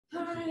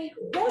Hi,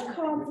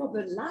 welcome for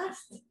the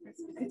last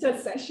little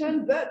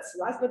session, but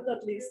last but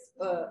not least,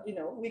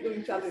 we're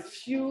going to have a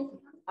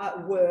few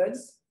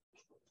words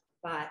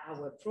by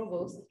our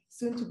Provost,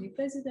 soon to be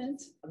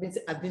president.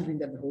 I've been doing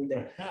that the whole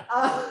day.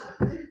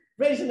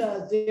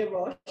 Reginald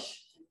DesRoches,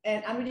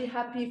 and I'm really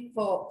happy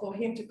for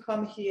him to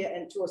come here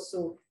and to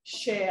also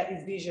share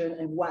his vision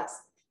and what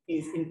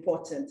is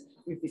important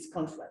with this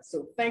conference.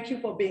 So thank you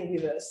for being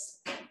with us.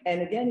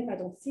 And again, if I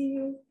don't see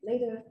you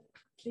later,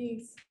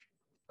 please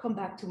come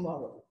back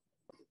tomorrow.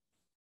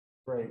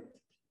 Great.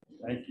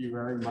 Thank you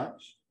very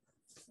much.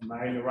 Am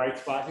I in the right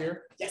spot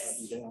here?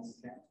 Yes. Okay,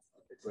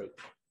 great.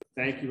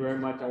 Thank you very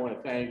much. I want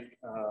to thank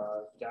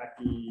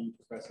Jackie,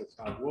 Professor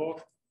Scott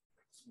Wolf,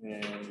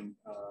 and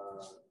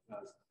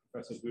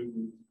Professor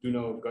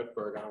Duno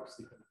Gutberg. I don't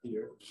see him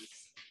here.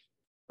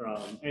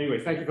 Anyway,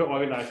 thank you for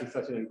organizing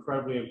such an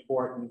incredibly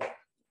important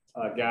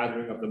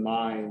gathering of the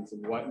minds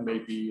and what may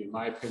be, in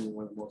my opinion,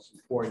 one of the most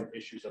important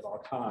issues of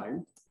our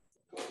time,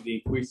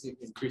 the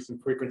increasing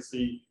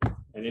frequency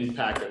and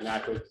impact of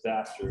natural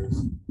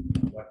disasters,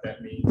 what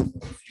that means for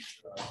the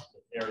future of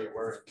the area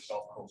we're in, the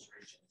Gulf Coast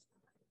region.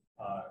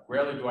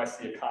 Rarely do I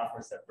see a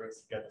conference that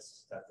brings together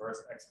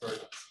diverse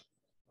experts,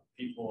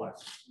 people. I'm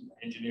an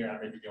engineer, I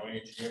may be the only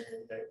engineer here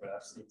today, but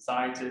I've seen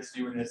scientists,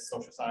 humanists,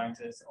 social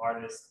scientists,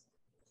 artists,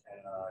 and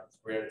it's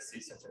rare to see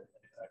such an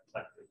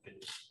eclectic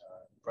and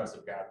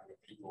impressive gathering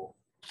of people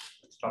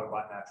to talk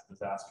about natural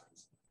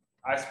disasters.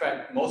 I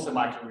spent most of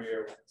my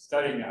career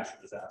studying natural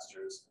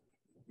disasters,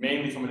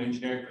 mainly from an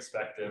engineering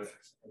perspective,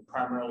 and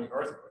primarily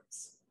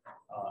earthquakes.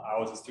 I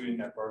was a student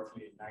at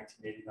Berkeley in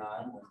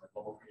 1989 when the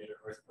global creator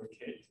earthquake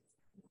hit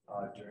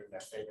during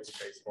that famous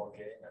baseball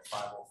game at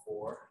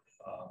 5:04.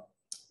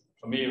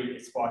 For me,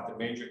 it sparked a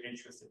major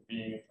interest in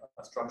being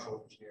a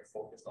structural engineer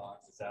focused on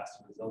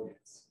disaster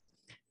resilience.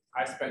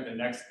 I spent the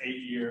next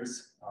 8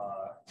 years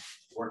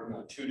working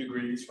on 2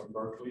 degrees from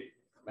Berkeley,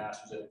 a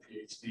master's and a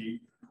PhD,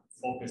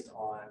 focused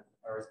on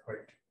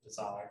earthquake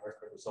design,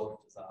 earthquake resilient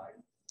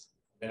design.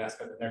 Then I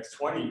spent the next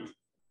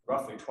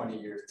roughly 20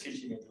 years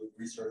teaching and doing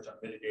research on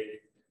mitigating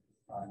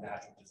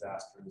natural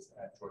disasters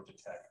at Georgia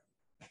Tech.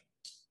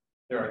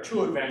 There are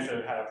 2 events that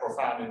have had a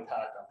profound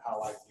impact on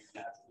how I view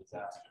natural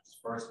disasters.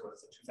 First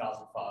was the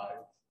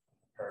 2005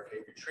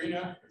 Hurricane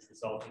Katrina, which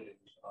resulted in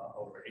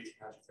over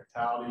 1,800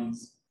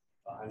 fatalities,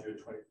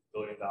 $120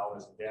 billion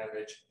in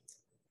damage.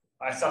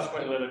 I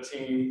subsequently led a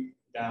team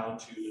down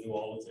to the New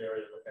Orleans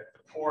area to look at the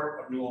port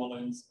of New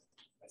Orleans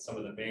and some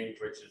of the main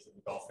bridges in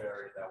the Gulf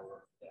area that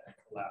had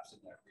collapsed in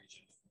that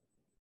region.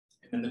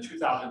 And then the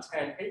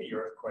 2010 Haiti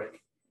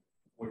earthquake,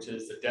 which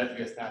is the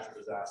deadliest natural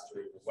disaster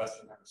in the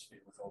Western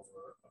Hemisphere with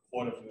over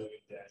 250,000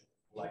 dead,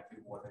 likely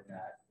more than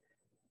that.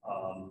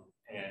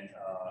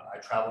 I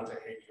traveled to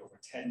Haiti over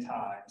 10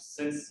 times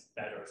since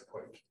that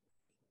earthquake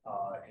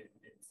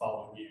in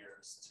following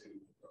years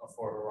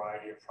for a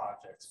variety of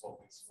projects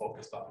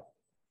focused on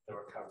the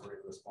recovery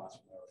and response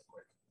from the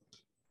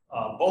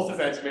earthquake. Both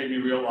events made me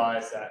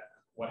realize that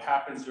what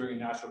happens during a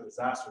natural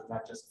disaster is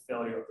not just a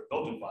failure of the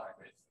built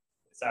environment,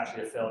 it's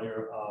actually a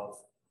failure of,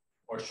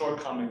 or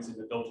shortcomings in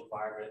the built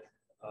environment,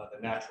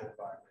 the natural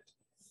environment,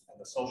 and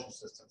the social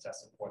systems that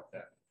support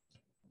them.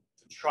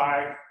 To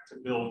try to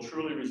build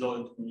truly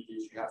resilient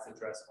communities, you have to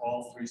address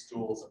all 3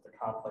 stools of the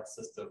complex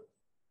system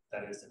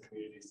that is the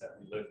communities that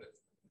we live in.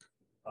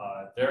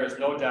 There is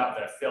no doubt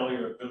that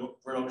failure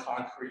of brittle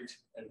concrete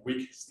and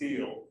weak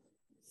steel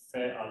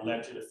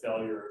led to the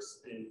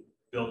failures in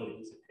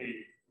buildings in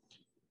Haiti,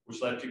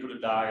 which led people to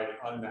die at an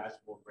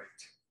unimaginable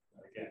rate.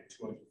 Again,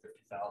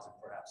 250,000,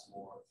 perhaps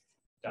more,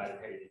 died in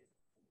Haiti.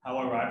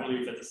 However, I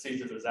believe that the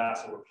seeds of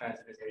disaster were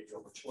planted in Haiti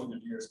over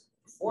 200 years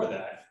before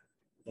that,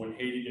 when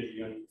Haiti did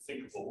the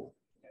unthinkable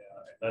and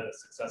led a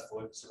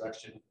successful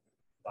insurrection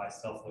by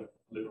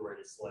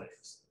self-liberated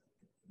slaves.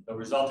 The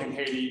resulting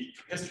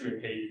history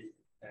of Haiti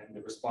and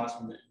the response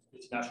from the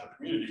international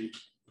community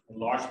in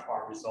large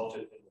part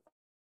resulted in the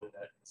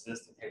problem that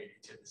exists in Haiti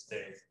to this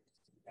day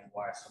and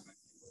why so many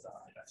people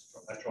died.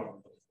 I strongly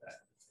believe that.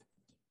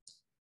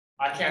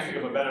 I can't think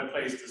of a better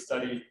place to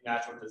study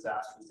natural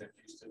disasters than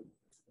Houston.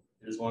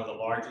 It is one of the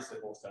largest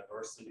and most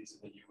diverse cities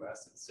in the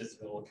US and sits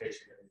in a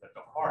location that is at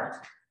the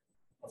heart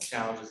of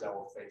challenges that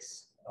will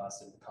face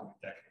us in the coming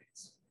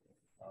decades.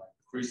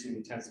 Increasing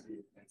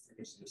intensity and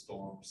frequency of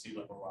storms, sea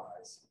level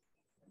rise,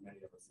 and many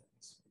other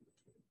things.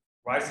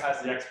 Rice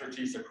has the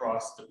expertise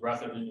across the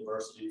breadth of the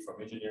university,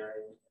 from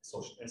engineering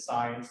and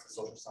science to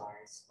social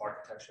science,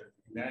 architecture, and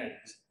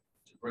humanities,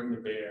 to bring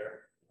to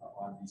bear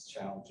on these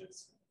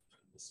challenges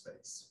in this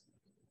space.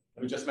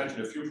 Let me just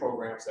mention a few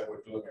programs that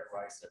we're doing at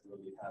Rice that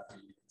really have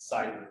me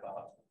excited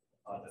about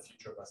the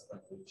future of us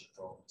in the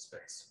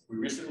space. We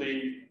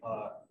recently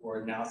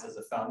were announced as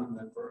a founding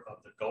member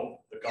of the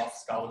Gulf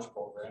Scholars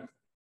Program,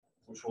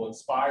 which will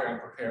inspire and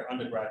prepare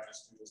undergraduate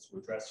students to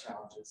address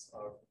challenges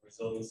of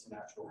resilience to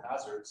natural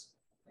hazards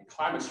and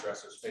climate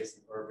stressors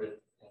facing urban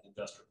and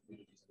industrial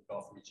communities in the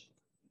Gulf region.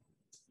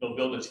 They'll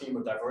build a team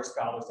of diverse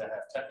scholars that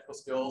have technical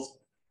skills,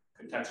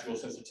 contextual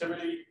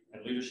sensitivity,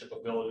 and leadership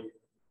ability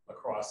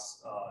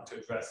across to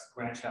address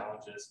grand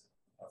challenges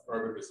of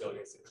urban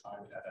resilience and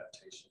climate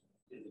adaptation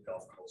in the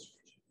Gulf Coast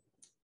region.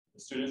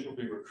 The students will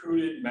be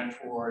recruited,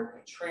 mentored,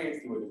 and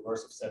trained through a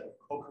diverse set of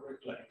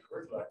co-curricular and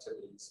curricular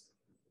activities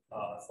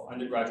for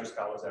undergraduate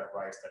scholars at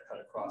Rice that cut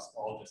across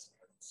all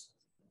disciplines,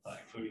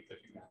 including the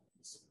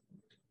humanities.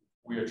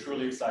 We are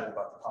truly excited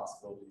about the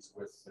possibilities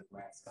with the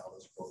Grant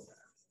Scholars Program.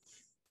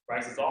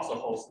 Rice is also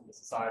hosting the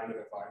Society of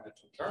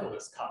Environmental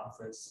Journalists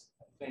Conference,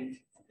 I think,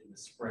 in the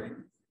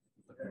spring.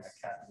 Looking at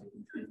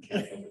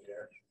Kathy over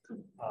there.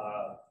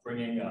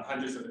 Bringing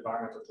hundreds of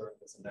environmental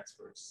journalists and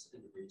experts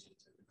in the region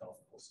to the Gulf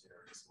Coast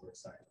area. So we're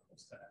excited to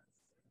host that.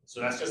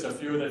 So that's just a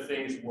few of the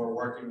things we're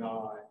working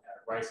on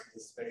at Rice in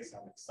this space.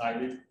 I'm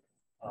excited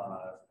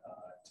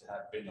to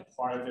have been a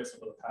part of this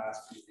over the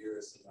past few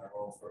years in my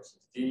role first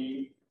as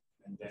Dean,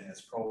 and then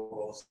as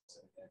Provost,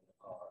 and then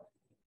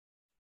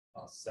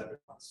 7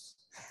 months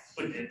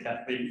with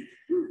Kathy.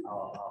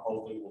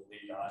 Hopefully we'll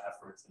lead our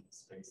efforts in this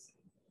space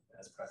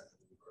as president of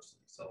the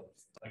university. So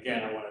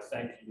again, I want to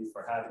thank you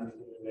for having me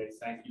here today.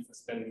 Thank you for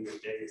spending your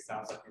day. It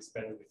sounds like you're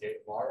spending the day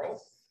tomorrow.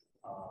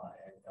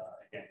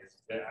 Again,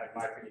 in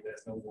my opinion,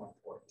 there's no more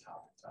important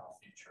topic to our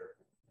future,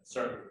 and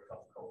certainly the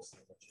Gulf Coast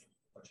and what you're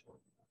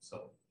working on.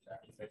 So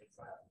Jackie, thank you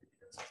for having me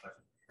here. It's a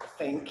pleasure.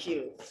 Thank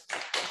you.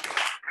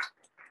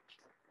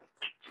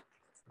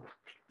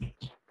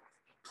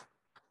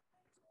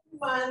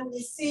 When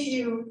we see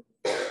you,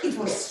 it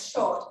was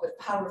short but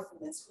powerful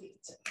and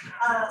sweet.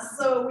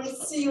 So we'll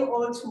see you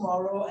all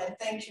tomorrow, and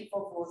thank you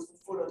for those who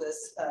followed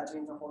us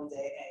during the whole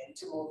day, and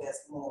tomorrow there's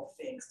more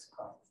things to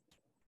come.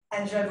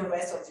 Enjoy the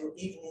rest of your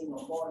evening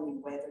or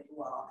morning, wherever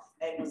you are,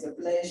 and it was a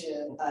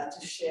pleasure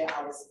to share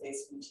our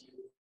space with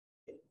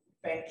you.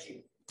 Thank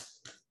you.